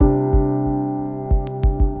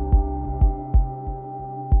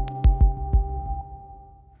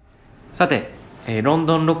さて、ロン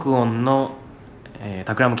ドン録音の、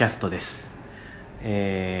タクラムキャストです。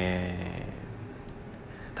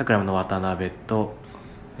タクラムの渡辺と、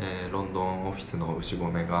ロンドンオフィスの牛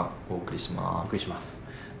込がお送りします。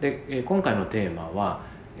で、今回のテーマは、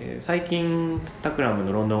最近タクラム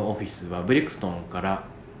のロンドンオフィスはブリクストンから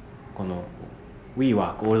この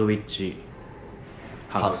WeWork オールドウィッチ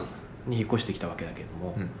ハウスに引っ越してきたわけだけど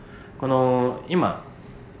も、この今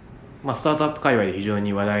スタートアップ界隈で非常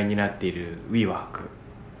に話題になっている WeWork、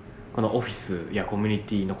 このオフィスやコミュニ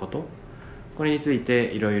ティのこと、これについて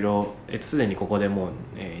いろいろすでにここでもう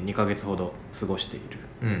2ヶ月ほど過ごしている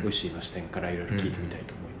ウッシーの視点からいろいろ聞いてみたい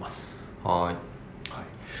と思います。はい、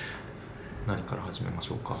何から始めま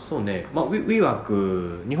しょうか。そうね、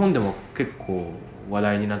WeWork 日本でも結構話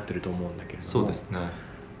題になってると思うんだけれども、そうですね、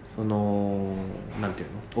そのなんていう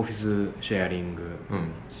の、オフィスシェアリング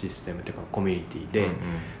システムというかコミュニティで、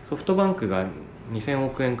ソフトバンクが2000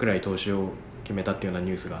億円くらい投資を決めたっていうような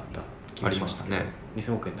ニュースがあった気がしましたね。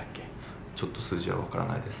2000億円だっけ。ちょっと数字はわから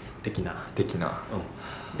ないです。的な、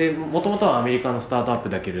でもともとはアメリカのスタートアップ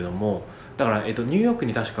だけれども、だから、ニューヨーク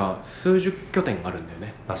に確か数十拠点があるんだよ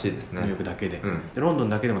ね。らしいですね。ニューヨークだけで、でロンドン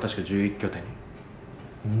だけでも確か11拠点、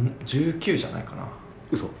19じゃないかな。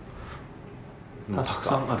嘘。たく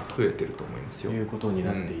さんあると増えてると思いますよ。いうことに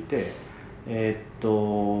なっていて、あれ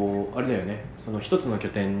だよね、その一つの拠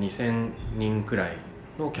点2000人くらい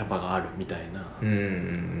のキャパがあるみたいな、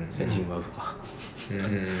1000人は嘘か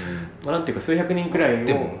なんていうか数百人くらいを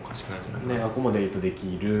でもおかしくないんじゃないかな、アコモデートで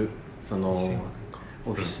きるその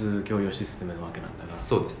オフィス共用システムなわけなんだが、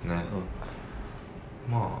そうですね、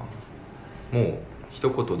もう一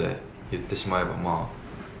言で言ってしまえば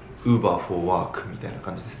Uber for Work みたいな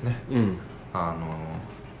感じですね。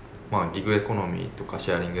ギグエコノミーとか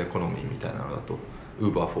シェアリングエコノミーみたいなのだと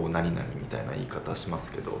Uber for 何々みたいな言い方しま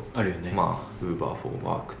すけど、あるよね。Uber for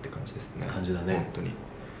Work って感じですね。感じだね。本当に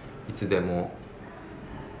いつでも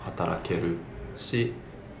働けるし、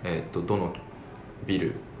どのビ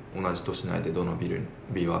ル、同じ都市内でどのビル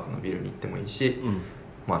WeWork のビルに行ってもいいし、違う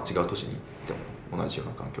都市に行っても同じよう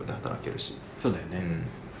な環境で働けるし。そうだよね、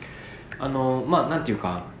なんていう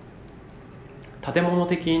か建物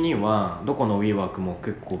的にはどこの WeWork も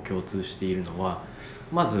結構共通しているのは、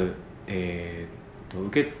まず、受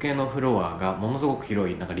付のフロアがものすごく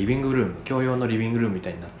広いなんかリビングルーム、共用のリビングルームみた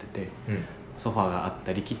いになってて、ソファーがあっ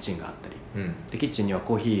たりキッチンがあったり、でキッチンには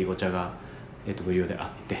コーヒーお茶が、無料であっ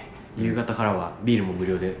て、夕方からはビールも無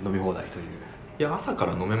料で飲み放題という。いや、朝か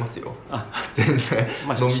ら飲めますよ。全然、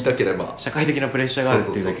飲みたければ。社会的なプレッシャーがあるっ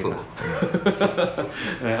ていうだけか。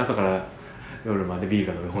朝から夜までビー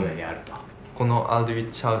ルが飲み放題にあると。このアードウィッ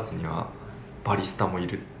チハウスにはバリスタもい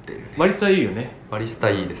るっていう、ね、バリスタいいよね。バリス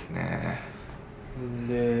タいいですね。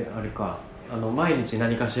であれか、毎日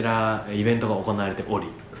何かしらイベントが行われており、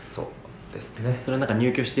そうですね、それはなんか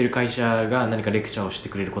入居している会社が何かレクチャーをして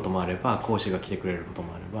くれることもあれば、講師が来てくれること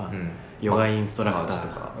もあれば、ヨガインストラクターと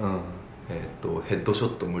か、ヘッドショッ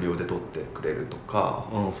ト無料で撮ってくれるとか、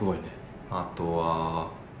すごいね。あと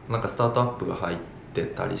はなんかスタートアップが入って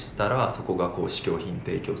たりしたら、そこがこう試供品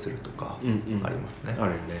提供するとかありますね。あ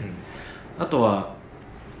るよね。あとは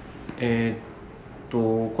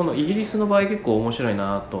このイギリスの場合結構面白い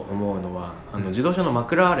なと思うのは、自動車のマ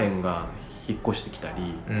クラーレンが引っ越してきた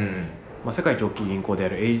り、世界一大きい銀行であ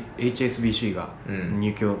る HSBC が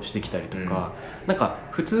入居してきたりとか、なんか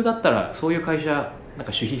普通だったらそういう会社なん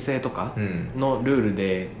か守秘性とかのルール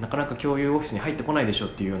でなかなか共有オフィスに入ってこないでしょ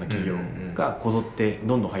っていうような企業がこぞって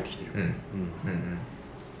どんどん入ってきてる。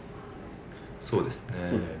そうですね。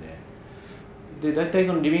そうだよね。で大体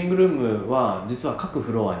そのリビングルームは実は各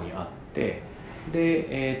フロアにあって、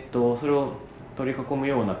で、それを取り囲む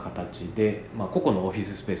ような形で、個々のオフィ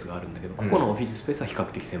ススペースがあるんだけど、個々のオフィススペースは比較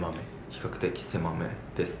的狭め。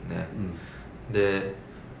ですね。で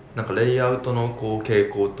なんかレイアウトのこう傾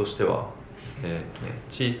向としては、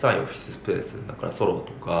小さいオフィススペースだからソロ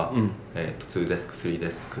とか、2デスク3デ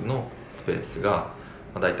スクのスペースが、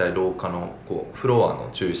だいたい廊下のこうフロアの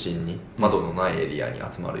中心に窓のないエリアに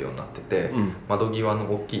集まるようになってて、窓際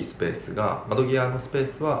の大きいスペースが、窓際のスペー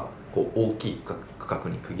スはこう大きい区画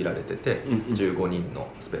に区切られてて、15人の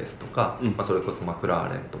スペースとか、それこそマクラ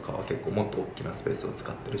ーレンとかは結構もっと大きなスペースを使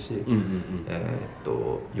ってるし、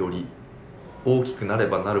より大きくなれ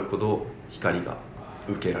ばなるほど光が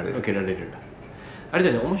受けられる。あれだ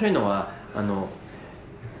よね、面白いのは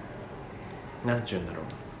なんちゅうんだろう、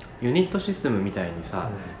ユニットシステムみたいにさ、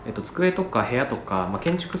机とか部屋とか、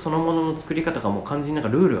建築そのものの作り方がもう完全になんか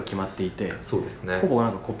ルールが決まっていて、そうですね、ほぼな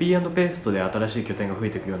んかコピー&ペーストで新しい拠点が増え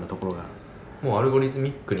ていくようなところが、もうアルゴリズ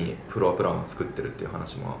ミックにフロアプランを作ってるっていう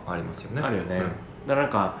話もありますよね。あるよね、だからなん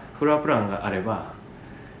かフロアプランがあれば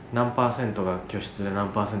何パーセントが居室で何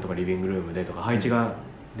パーセントがリビングルームでとか配置が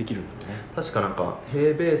できるんだよね、確かなんか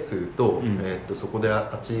平米数と、うん、そこで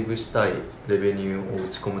アチーブしたいレベニューを打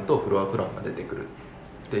ち込むとフロアプランが出てくるっ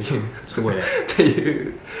ていうすごいねってい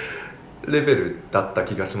うレベルだった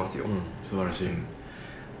気がしますよ、素晴らしい、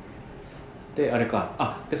であれ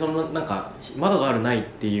か、でそのなんか窓があるないっ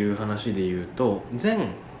ていう話で言うと、全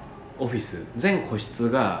オフィス全個室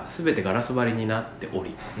が全てガラス張りになってお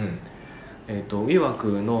り、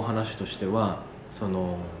WeWorkの話としてはそ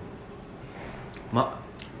の、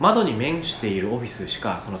窓に面しているオフィスし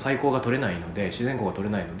かその採光が取れないので、自然光が取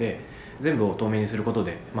れないので全部を透明にすること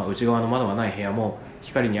で、内側の窓がない部屋も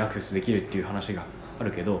光にアクセスできるっていう話がある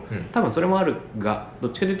けど、多分それもあるが、ど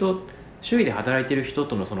っちかというと周囲で働いている人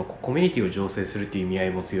とのそのコミュニティを醸成するっていう意味合い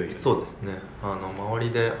も強いよね。そうですね、周り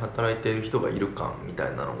で働いている人がいる感みた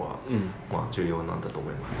いなのは、重要なんだと思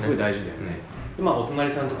いますね。すごい大事だよね、お隣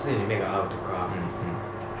さんと常に目が合うとか、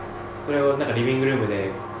それをなんかリビングルームで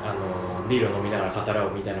ビールを飲みながら語ら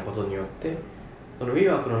うみたいなことによって、その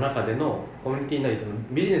WeWork の中でのコミュニティなりその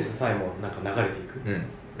ビジネスさえもなんか流れていく、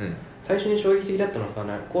最初に衝撃的だったのはさ、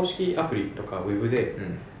公式アプリとかウェブで、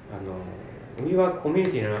WeWork コミュ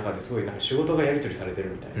ニティの中ですごいなんか仕事がやり取りされてる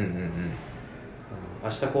みたいな、明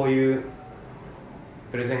日こういう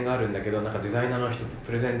プレゼンがあるんだけど、なんかデザイナーの人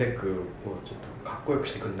プレゼンデックをちょっとかっこよく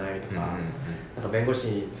してくんないとか、なんか弁護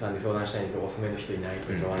士さんに相談したいんだけどおすすめの人いないと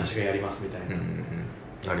か言って、私がやりますみたいな、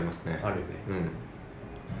ありますね。あるよね、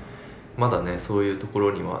まだねそういうとこ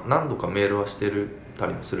ろには何度かメールはしてるた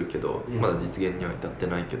りもするけど、まだ実現には至って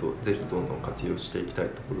ないけど、ぜひどんどん活用していきたい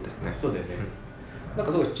ところですね。そうだよね、なん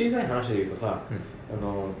かすごい小さい話で言うとさ、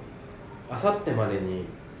あさってまでに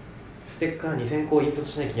ステッカー2000個印刷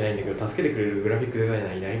しなきゃいけないんだけど助けてくれるグラフィックデザイナ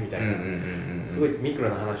ーいないみたいな、すごいミクロ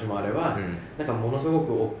な話もあれば、なんかものすご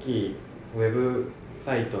く大きいウェブ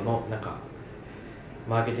サイトのなんか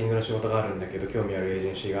マーケティングの仕事があるんだけど興味あるエージ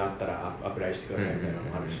ェンシーがあったらアプライしてくださいみたいなの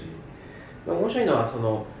もあるし、面白いのはそ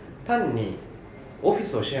の単にオフィ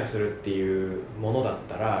スをシェアするっていうものだっ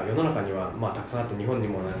たら世の中にはたくさんあって、日本に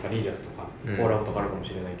もなんかリージャスとかフォーラムとかあるかも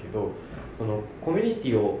しれないけど、そのコミュニテ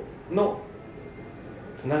ィの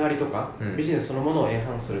つながりとか、ビジネスそのものをエン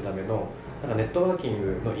ハンスするためのなんかネットワーキン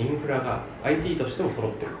グのインフラが IT としても揃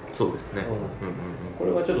ってる。そうですね、こ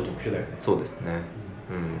れはちょっと特殊だよね。そうですね、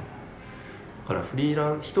だか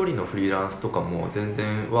ら一人のフリーランスとかも全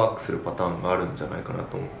然ワークするパターンがあるんじゃないかな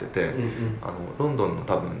と思ってて、ロンドンの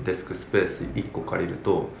多分デスクスペース1個借りる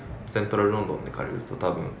と、セントラルロンドンで借りると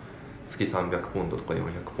多分月300ポンドとか400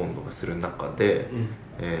ポンドがする中で、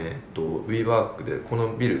WeWork でこ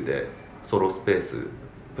のビルでソロスペース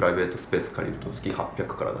プライベートスペース借りると月800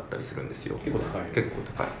からだったりするんですよ。結構高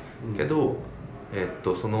い、けど、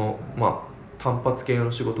その単発系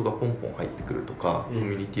の仕事がポンポン入ってくるとか、コ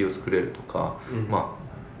ミュニティを作れるとか、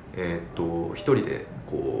一人で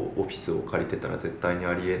こうオフィスを借りてたら絶対に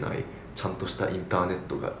ありえないちゃんとしたインターネッ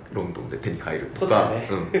トがロンドンで手に入るとか、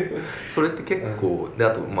それって結構、で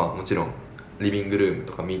あともちろんリビングルーム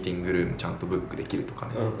とかミーティングルームちゃんとブックできるとか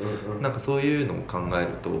ね、なんかそういうのを考える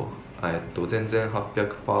と、全然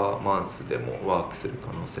800パーマンスでもワークする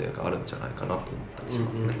可能性があるんじゃないかなと思ったりし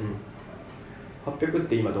ますね。800っ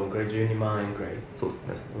て今どんくらい12万円くらい。そうです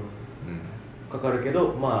ね、かかるけ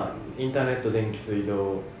ど、インターネット、電気、水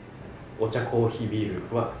道、お茶、コーヒー、ビー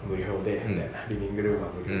ルは無料でみたいな、リビングルームは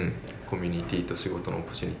無料みたいな、コミュニティと仕事のオ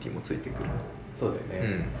ポチュニティもついてくる。そうだよ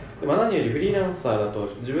ね、で何よりフリーランサーだと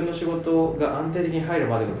自分の仕事が安定的に入る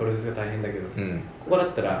までのプロセスが大変だけど、ここだ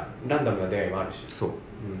ったらランダムな出会いもあるし、そう、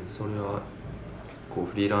それは結構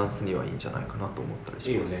フリーランスにはいいんじゃないかなと思ったりします。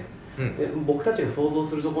いいよね。で僕たちが想像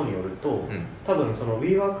するところによると、多分その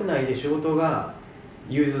WeWork 内で仕事が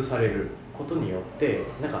融通されることによって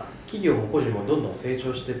なんか企業も個人もどんどん成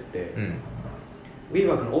長していって、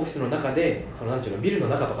WeWork のオフィスの中でそのなんていうのビルの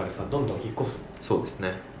中とかにさどんどん引っ越す。そうです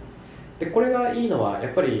ね。でこれがいいのはや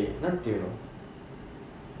っぱりなんていうの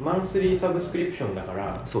マンスリーサブスクリプションだか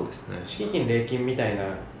ら、そうですね、敷金礼金みたいな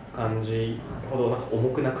感じほどなんか重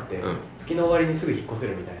くなくて、月の終わりにすぐ引っ越せ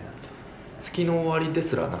るみたいな。月の終わりで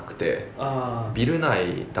すらなくて、ビル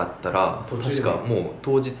内だったら確かもう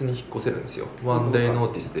当日に引っ越せるんですよ。ワンデーノ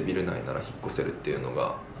ーティスでビル内なら引っ越せるっていうの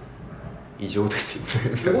が異常です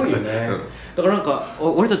よね。すごいよね、だからなんか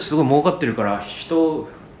俺たちすごい儲かってるから人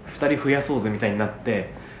2人増やそうぜみたいになって、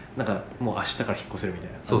なんかもう明日から引っ越せるみたい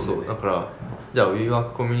な、そうだからじゃあ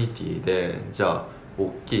WeWork コミュニティでじゃあ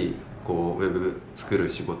大きいこうウェブ作る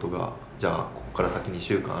仕事がじゃあここから先2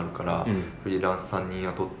週間あるから、フリーランス3人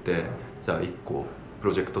雇ってじゃあ1個プ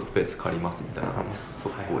ロジェクトスペース借りますみたいなのも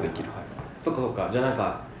速攻できる。そっかじゃあなん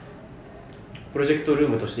かプロジェクトルー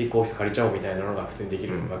ムとして1個オフィス借りちゃおうみたいなのが普通にでき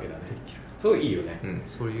るわけだね。すごいいいよね、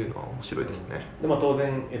そういうのは面白いですね。で、まあ、当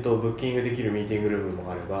然、ブッキングできるミーティングルーム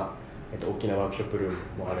もあれば、大きなワークショップルーム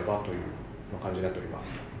もあればという感じになっておりま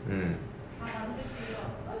す。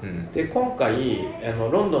で、今回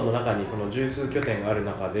ロンドンの中にその十数拠点がある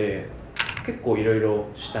中で結構いろいろ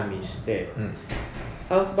下見して、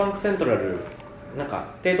サウスバンクセントラルなん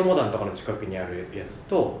かテートモダンとかの近くにあるやつ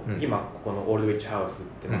と、今ここのオールドウィッチハウス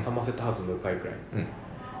って、サマーセットハウスの向かいくらい、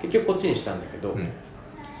結局こっちにしたんだけど、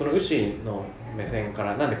そのウシの目線か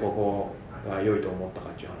らなんでここが良いと思ったか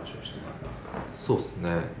っていう話をしてもらっていいですか。そうです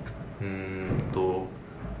ね。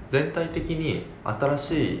全体的に新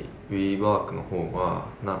しい WeWork の方が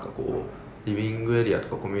なんかこうリビングエリアと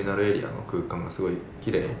かコミューナルエリアの空間がすごい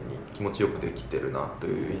綺麗に気持ちよくできてるなと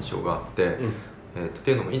いう印象があって、っ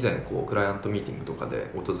ていうのも以前こうクライアントミーティングとかで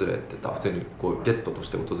訪れてた、普通にこうゲストとし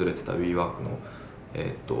て訪れてた WeWork の、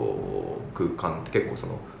空間って結構そ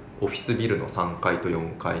のオフィスビルの3階と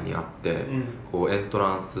4階にあって、こうエント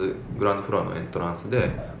ランスグランドフロアのエントランス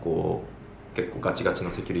でこう結構ガチガチ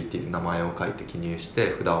のセキュリティで名前を書いて記入し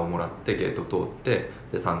て札をもらってゲート通って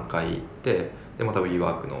で3階行ってでまた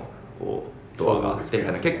WeWork のこうドアがあってみた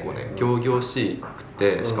いな、結構ね仰々しく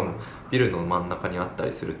て、しかもビルの真ん中にあった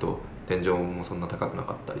りすると天井もそんな高くな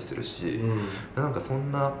かったりするし、なんかそ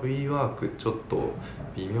んな WeWork ちょっと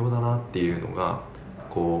微妙だなっていうのが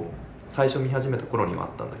こう最初見始めた頃にはあっ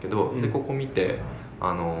たんだけど、でここ見て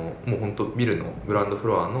もう本当ビルのグランドフ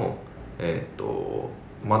ロアの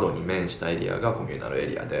窓に面したエリアがコミューナルエ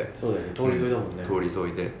リアで、そうだよね、通り沿いだもんね、通り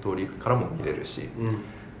沿いで通りからも見れるし、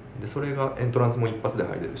でそれがエントランスも一発で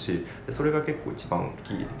入れるし、でそれが結構一番大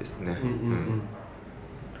きいですね。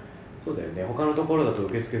そうだよね、他のところだと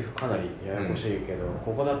受付かなりややこしいけど、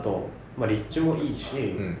ここだと、まあ、立地もいい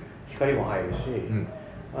し、光も入るし、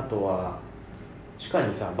あとは地下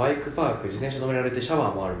にさバイクパーク自転車止められてシャ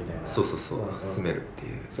ワーもあるみたいな。そう、住めるってい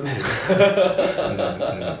う。住めるま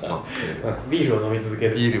あ住める。ビールを飲み続け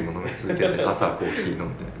る。ビールも飲み続けて朝コーヒー飲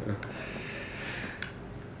んで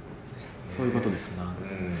そういうことですな、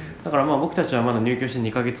だからまあ僕たちはまだ入居して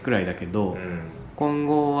2ヶ月くらいだけど、今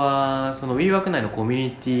後はその WeWork 内のコミュ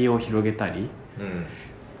ニティを広げたり、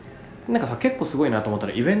なんかさ結構すごいなと思った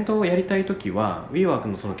ら、イベントをやりたいときは WeWork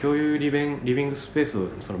のその共有リビングスペースを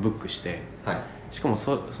そのブックして、しかも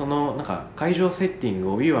そのなんか会場セッティン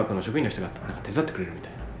グを WeWork の職員の人がなんか手伝ってくれるみた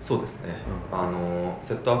いな。そうですね、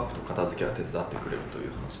セットアップと片付けは手伝ってくれるとい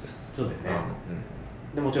う話です。そうだよね、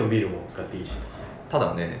でもちろんビールも使っていいしとか。た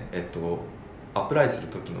だね、アプライする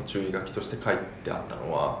時の注意書きとして書いてあった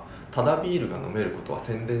のは、ただビールが飲めることは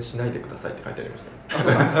宣伝しないでくださいって書いてありました。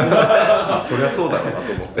そりゃそうだろうな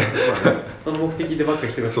と思ってその目的でばっか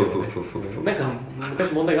人が来てる、ね、そうなんか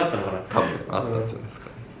昔問題があったのかな。多分あったんじゃないですか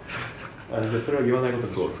ね。じゃあそれは言わないこと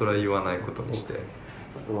にして。それは言わないことにして。あ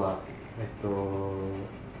とは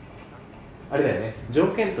あれだよね、条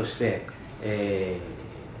件として、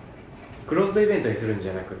クローズドイベントにするんじ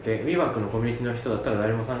ゃなくて WeWork のコミュニティの人だったら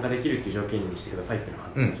誰も参加できるっていう条件にしてくださいっていうのが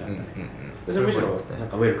あったんじゃったね。それむしろなん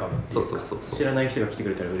かウェルカムっていうか、知らない人が来てく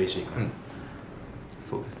れたら嬉しいから、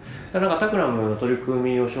そうですね。だからなんかタクラムの取り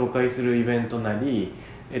組みを紹介するイベントなり、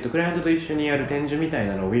クライアントと一緒にやる展示みたい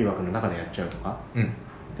なのを WeWork の中でやっちゃうとか、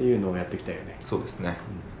っていうのをやってきたよね。そうですね、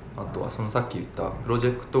あとはそのさっき言ったプロジ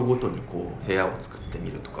ェクトごとにこう部屋を作ってみ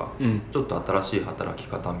るとか、ちょっと新しい働き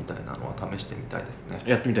方みたいなのは試してみたいですね。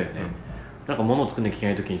やってみたいよね、なんか物を作んなきゃいけ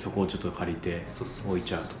ない時にそこをちょっと借りて置い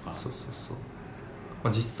ちゃうとか。ま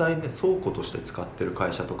あ、実際ね倉庫として使ってる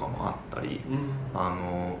会社とかもあったり、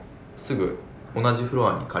すぐ同じフロ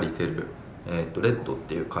アに借りてる、レッドっ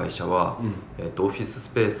ていう会社は、オフィスス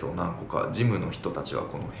ペースを何個か、事務の人たちは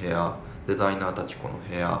この部屋、デザイナーたちこの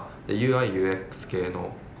部屋で UIUX 系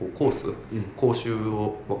のコース、講習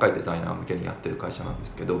を若いデザイナー向けにやってる会社なんで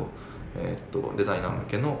すけど、デザイナー向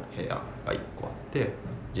けの部屋が1個あって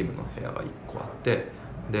ジムの部屋が1個あって、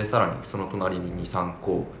でさらにその隣に 2,3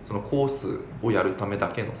 個そのコースをやるためだ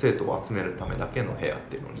けの、生徒を集めるためだけの部屋っ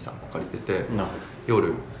ていうのを 2,3 個借りてて、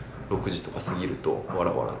夜6時とか過ぎるとわ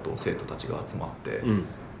らわらと生徒たちが集まって、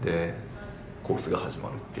でコースが始ま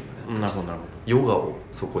るっていうのをやってました。ヨガを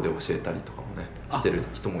そこで教えたりとかもねしてる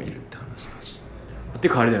人もいるって話だし。って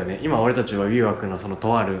いうかあれだよね、今俺たちは WeWork のその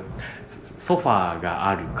とあるソファーが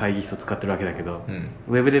ある会議室を使ってるわけだけど、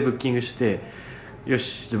ウェブでブッキングしてよ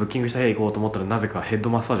しじゃあブッキングした部屋行こうと思ったら、なぜかヘッド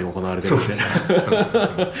マッサージが行われてるみたい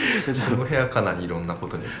な。その部屋かなりいろんなこ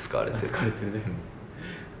とに使われてる。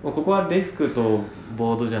ここはデスクと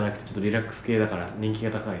ボードじゃなくてちょっとリラックス系だから人気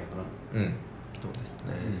が高いのかな。そうです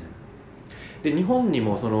ね、で日本に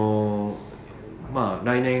もそのまあ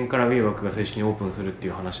来年から WeWork が正式にオープンするってい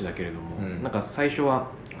う話だけれども、なんか最初は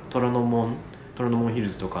虎ノ門ヒル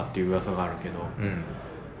ズとかっていう噂があるけど、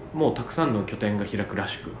もうたくさんの拠点が開くら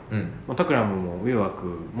しく、タクラムも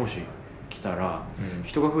WeWorkもし来たら、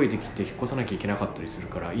人が増えてきて引っ越さなきゃいけなかったりする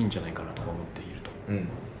からいいんじゃないかなとか思っている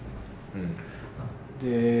と、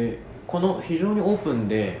でこの非常にオープン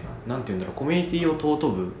でなんていうんだろう、コミュニティを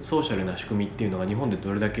尊ぶソーシャルな仕組みっていうのが日本で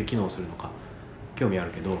どれだけ機能するのか興味あ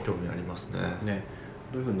るけど、興味ありますね。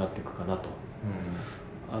どういうふうになっていくかなと、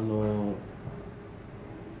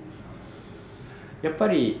やっぱ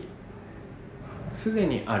りすで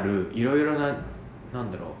にあるいろいろな、な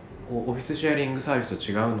んだろう、オフィスシェアリングサービス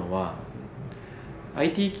と違うのは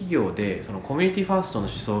IT 企業でそのコミュニティファーストの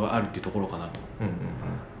思想があるっていうところかなと。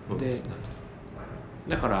そうですね。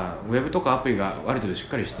だからウェブとかアプリがある程度しっ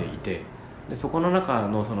かりしていて、でそこの中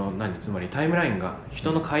のつまりタイムラインが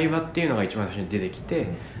人の会話っていうのが一番最初に出てきて、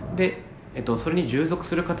で、それに従属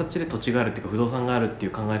する形で土地があるっていうか不動産があるってい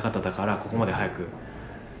う考え方だからここまで早く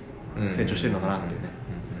成長してるのかなっていうね。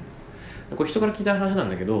これ人から聞いた話なん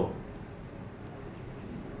だけど、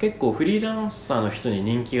結構フリーランサーの人に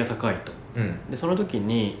人気が高いと、でその時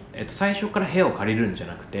に、最初から部屋を借りるんじゃ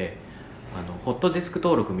なくてホットデスク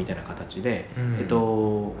登録みたいな形で、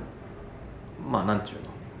まあなんちゅう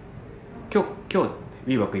の、今日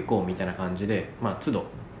WeWork行こうみたいな感じで、まあ都度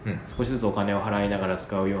少しずつお金を払いながら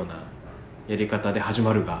使うようなやり方で始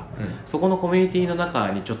まるが、そこのコミュニティの中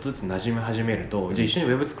にちょっとずつ馴染み始めると、じゃあ一緒にウ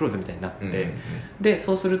ェブ作ろうぜみたいになって、で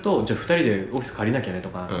そうするとじゃあ2人でオフィス借りなきゃねと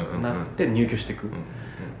かなって入居していく、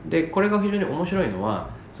でこれが非常に面白いのは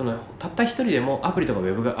たった一人でもアプリとかウ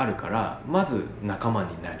ェブがあるからまず仲間に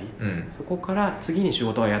なり、そこから次に仕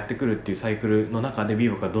事がやってくるっていうサイクルの中で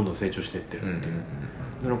WeWorkがどんどん成長していってるっていう、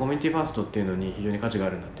そのコミュニティファーストっていうのに非常に価値があ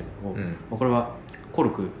るんだっていうのを、これはコル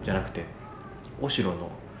クじゃなくてオシロの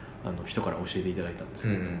人から教えていただいたんです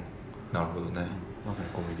けど、なるほどね、まさに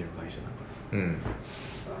コミュニティの会社だか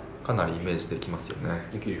ら、かなりイメージできますよね。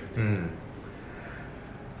できるよね。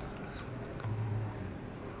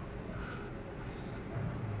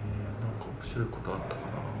面白いことあったか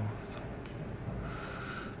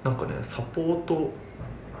な。なんかね、サポート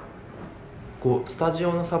スタジ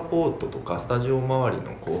オのサポートとかスタジオ周り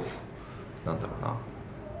のなんだろうな、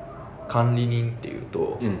管理人っていう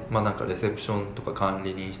と、まあなんかレセプションとか管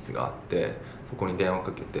理人室があって、そこに電話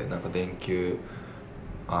かけてなんか電球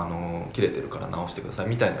切れてるから直してください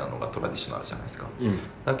みたいなのがトラディショナルじゃないですか、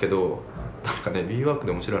だけどなんかね WeWork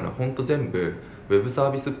で面白いのは本当全部ウェブサ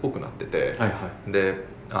ービスっぽくなってて、で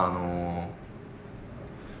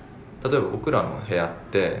例えば僕らの部屋っ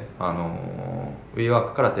て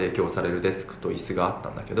WeWork から提供されるデスクと椅子があった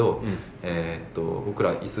んだけど、僕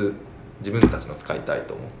ら椅子自分たちの使いたい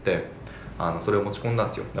と思ってそれを持ち込んだん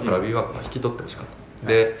ですよ。だから WeWork が引き取ってほしかった、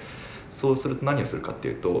でそうすると何をするかって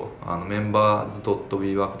いうと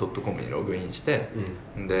members.wework.com にログインして、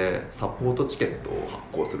でサポートチケットを発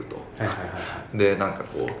行すると、でなんか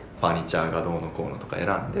ファニチャーがどうのこうのとか選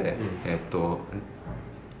んで、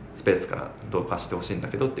スペースからどうかしてほしいんだ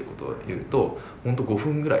けどっていうことを言うと、本当5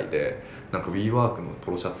分ぐらいでなんか WeWork の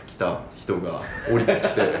ポロシャツ着た人が降りてき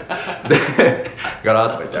てでガラ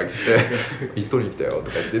ーとか言って開けて「椅子取りに来たよ」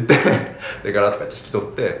とか言ってでガラーとか言って引き取っ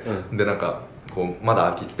て、でなんかまだ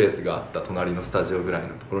空きスペースがあった隣のスタジオぐらいの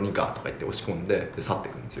ところにガーとか言って押し込んで去って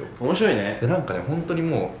いくんですよ。面白いね。でなんかね本当に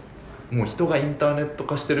もう人がインターネット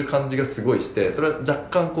化してる感じがすごいして、それは若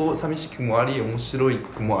干寂しくもあり面白い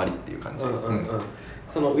くもありっていう感じ。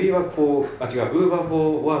その WeWork for Uber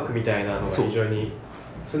for Work みたいなのが非常に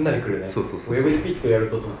すんなりくるね。ウェブでピッとやる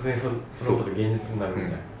と突然そのことが現実になるみた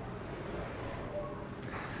いな、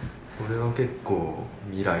それは結構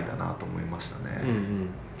未来だなと思いましたね。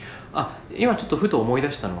今ちょっとふと思い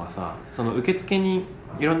出したのはさ、その受付に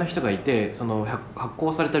いろんな人がいて、その発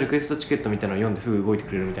行されたリクエストチケットみたいなのを読んですぐ動いて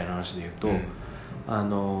くれるみたいな話でいうと、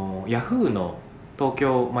ヤフーの東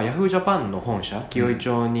京、ヤフージャパンの本社紀尾井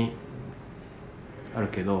町にある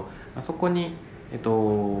けど、あそこにシ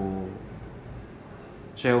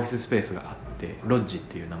ェアオフィススペースがあってロッジっ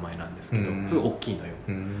ていう名前なんですけど、すごい大きいのよ。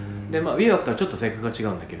でWeWork とはちょっと性格が違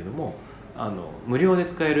うんだけれども、無料で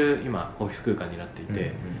使える今オフィス空間になってい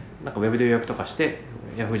て、なんかウェブで予約とかして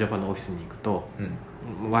ヤフージャパンのオフィスに行くと、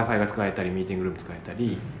Wi-Fi が使えたりミーティングルーム使えた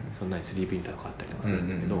り、そんなに 3D プリンターとかあったりとかするん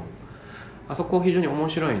だけど、あそこ非常に面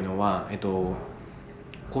白いのは、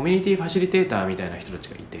コミュニティファシリテーターみたいな人たち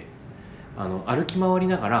がいて、歩き回り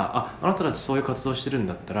ながらあなたたちそういう活動してるん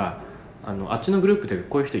だったらあっちのグループで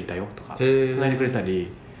こういう人いたよとか繋いでくれた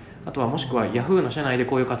り、あとはもしくはヤフーの社内で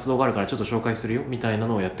こういう活動があるからちょっと紹介するよみたいな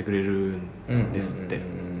のをやってくれるんですって。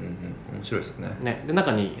面白いですね。で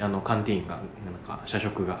中にカンティーンがなんか社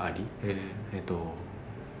食があり、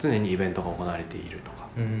常にイベントが行われているとか。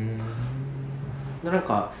でなん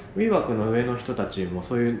か WeWork の上の人たちも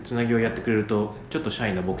そういうつなぎをやってくれるとちょっと社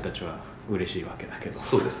員の僕たちは嬉しいわけだけど。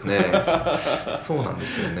そうですねそうなんで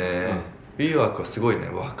すよね、WeWork はすごいね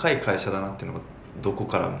若い会社だなっていうのがどこ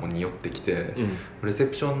からも匂ってきて、レセ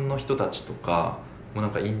プションの人たちとかもうな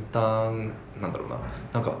んかインターンなんだろうな、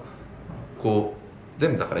なんかこう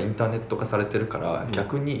全部だからインターネット化されてるから、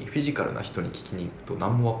逆にフィジカルな人に聞きに行くと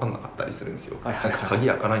何も分かんなかったりするんですよ、鍵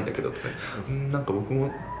開かないんだけどとか、なんか僕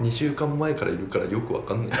も2週間前からいるからよく分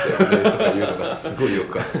かんないんだよねとかいうのがすごいよ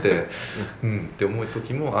くあってって思う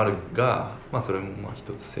時もあるが、まあそれもまあ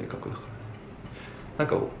一つ性格だから、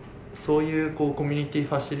なんかそういうこうコミュニティ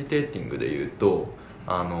ファシリテーティングでいうと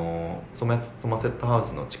ソマセットハウ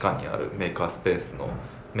スの地下にあるメーカースペースの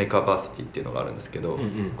メーカーバーシティっていうのがあるんですけど、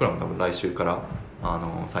僕らも多分来週から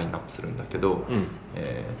サインアップするんだけど、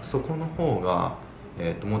そこの方が、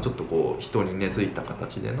もうちょっとこう人に根付いた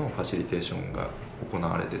形でのファシリテーションが行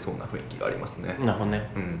われてそうな雰囲気がありますね。なるほどね、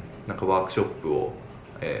なんかワークショップを、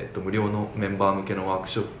無料のメンバー向けのワーク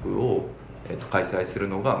ショップを、開催する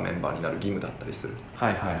のがメンバーになる義務だったりする。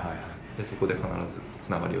でそこで必ずつ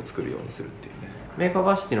ながりを作るようにするっていうね。メーカー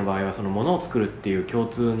バーシティの場合はそのものを作るっていう共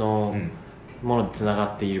通のものでつなが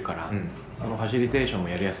っているから、そのファシリテーションも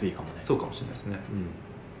やりやすいかもね。そうかもしれないですね、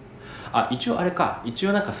一応あれか、一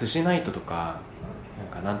応なんか寿司ナイトとか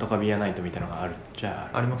なんかなんとかビアナイトみたいなのがあるじゃ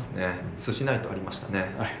ありますね。寿司ナイトありました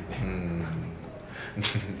ね。あるよ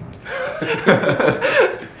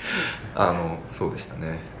ねそうでした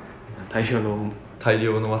ね。大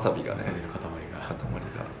量のわさびがね、わさびの塊が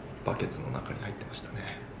バケツの中に入ってました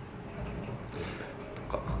ね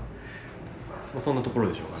とか、そんなところ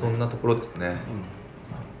でしょうかね。そんなところですね、なんか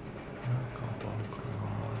あとあ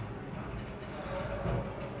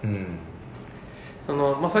るかな。そ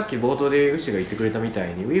のさっき冒頭で牛が言ってくれたみた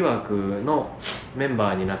いに WeWork のメン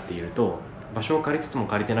バーになっていると場所を借りつつも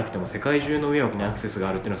借りてなくても世界中の WeWork にアクセスが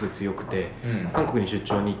あるっていうのはすごい強くて、韓国に出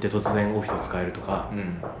張に行って突然オフィスを使えるとか、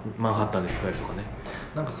マンハッタンで使えるとかね、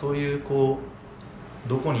なんかそういうこう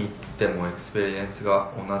どこに行ってもエクスペリエンスが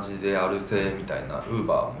同じであるせみたいな Uber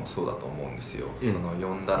もそうだと思うんですよ、その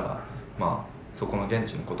呼んだら、まあ、そこの現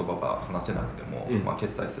地の言葉が話せなくても、まあ、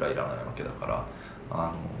決済すらいらないわけだか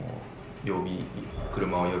ら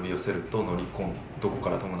車を呼び寄せるとどこか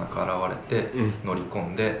らともなく現れて、乗り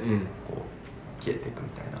込んで、こう消えていくみ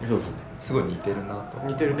たいな。そうだね、すごい似てるなと思います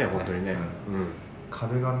ね。似てるね、本当にね、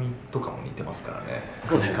壁紙とかも似てますからね。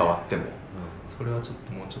そうだね、変わっても、それはちょっ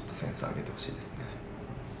ともうちょっとセンス上げてほしいですね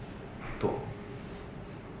と、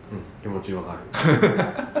気持ちわかる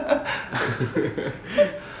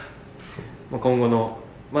そう今後の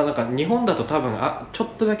なんか日本だと多分ちょっ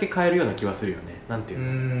とだけ変えるような気はするよね。なんていう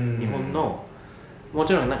の、日本のも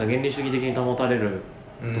ちろんなんか原理主義的に保たれる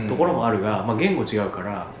ところもあるが、言語違うか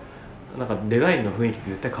らなんかデザインの雰囲気って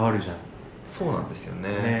絶対変わるじゃん。そうなんですよ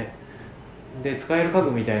ね。で使える家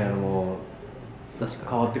具みたいなのも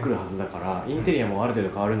変わってくるはずだから、インテリアもある程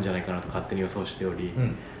度変わるんじゃないかなと勝手に予想しており、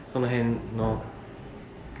その辺の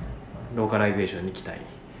ローカライゼーションに期待。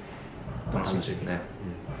楽しみですね、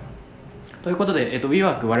ということで、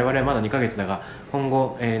WeWork 我々はまだ2ヶ月だが今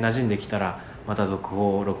後、馴染んできたらまた続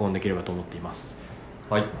報を録音できればと思っています。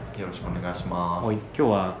はい、よろしくお願いします。今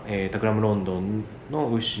日は、タクラムロンドンの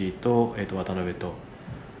ウッシーと、渡辺と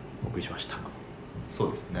お送りしました。そ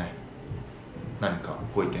うですね。何か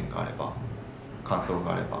ご意見があれば、感想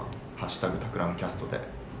があればハッシュタグタクラムキャストで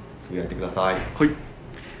つぶやいてください。はい、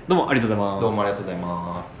どうもありがとうございます。どうもありがとうござい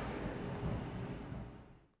ます。